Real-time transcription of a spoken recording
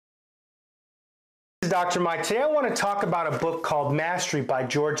Dr. Mike. Today I want to talk about a book called Mastery by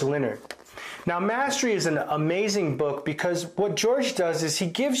George Leonard. Now, Mastery is an amazing book because what George does is he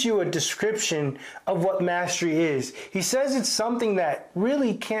gives you a description of what mastery is. He says it's something that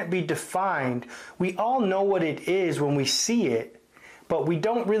really can't be defined. We all know what it is when we see it, but we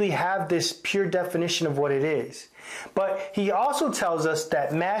don't really have this pure definition of what it is. But he also tells us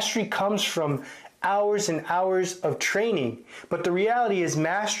that mastery comes from hours and hours of training. But the reality is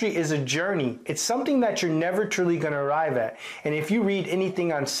mastery is a journey. It's something that you're never truly going to arrive at. And if you read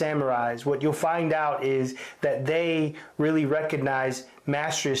anything on samurais, what you'll find out is that they really recognize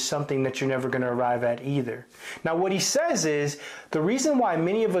mastery is something that you're never going to arrive at either. Now, what he says is the reason why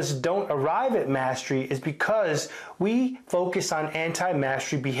many of us don't arrive at mastery is because we focus on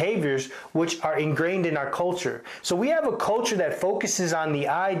anti-mastery behaviors which are ingrained in our culture. So we have a culture that focuses on the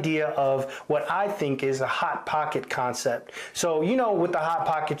idea of what I think is a hot pocket concept. So, you know, with the hot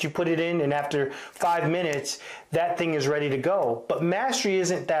pocket, you put it in and after 5 minutes, that thing is ready to go. But mastery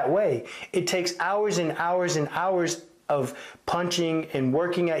isn't that way. It takes hours and hours and hours of punching and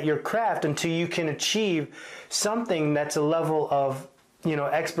working at your craft until you can achieve something that's a level of,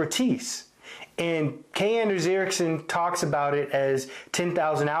 expertise. And Kay Anders Ericsson talks about it as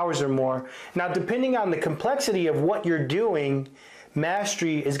 10,000 hours or more. Now, depending on the complexity of what you're doing,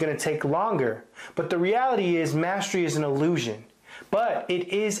 mastery is going to take longer. But the reality is mastery is an illusion. But it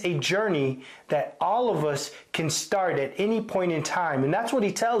is a journey that all of us can start at any point in time. And that's what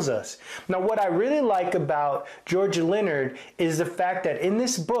he tells us. Now, what I really like about George Leonard is the fact that in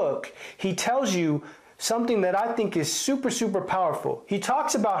this book, he tells you something that I think is super, super powerful. He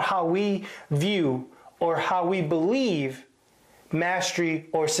talks about how we view or how we believe mastery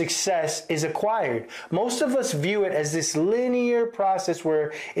or success is acquired. Most of us view it as this linear process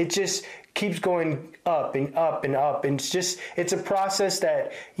where it just keeps going up and up and up. And it's a process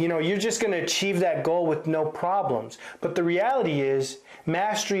that, you're just going to achieve that goal with no problems. But the reality is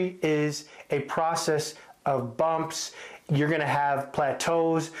mastery is a process of bumps. You're going to have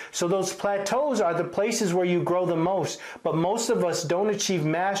plateaus. So those plateaus are the places where you grow the most. But most of us don't achieve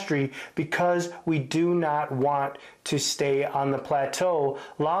mastery because we do not want to stay on the plateau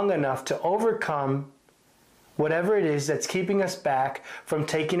long enough to overcome whatever it is that's keeping us back from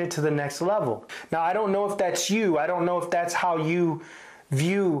taking it to the next level. Now, I don't know if that's you. I don't know if that's how you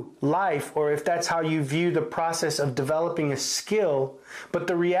view life or if that's how you view the process of developing a skill. But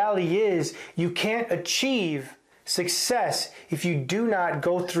the reality is you can't achieve success if you do not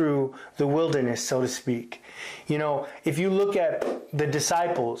go through the wilderness, so to speak. If you look at the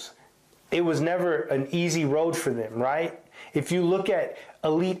disciples, it was never an easy road for them, right? If you look at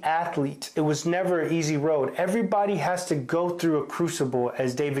elite athletes, it was never an easy road. Everybody has to go through a crucible,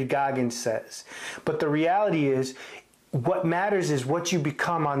 as David Goggins says. But the reality is, what matters is what you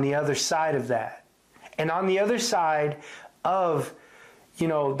become on the other side of that. And on the other side of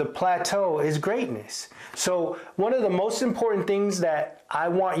the plateau is greatness. So one of the most important things that I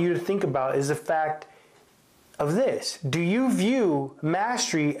want you to think about is the fact of this. Do you view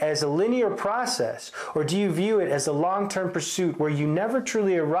mastery as a linear process, or do you view it as a long-term pursuit where you never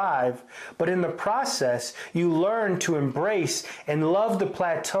truly arrive, but in the process you learn to embrace and love the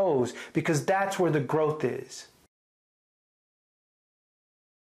plateaus because that's where the growth is?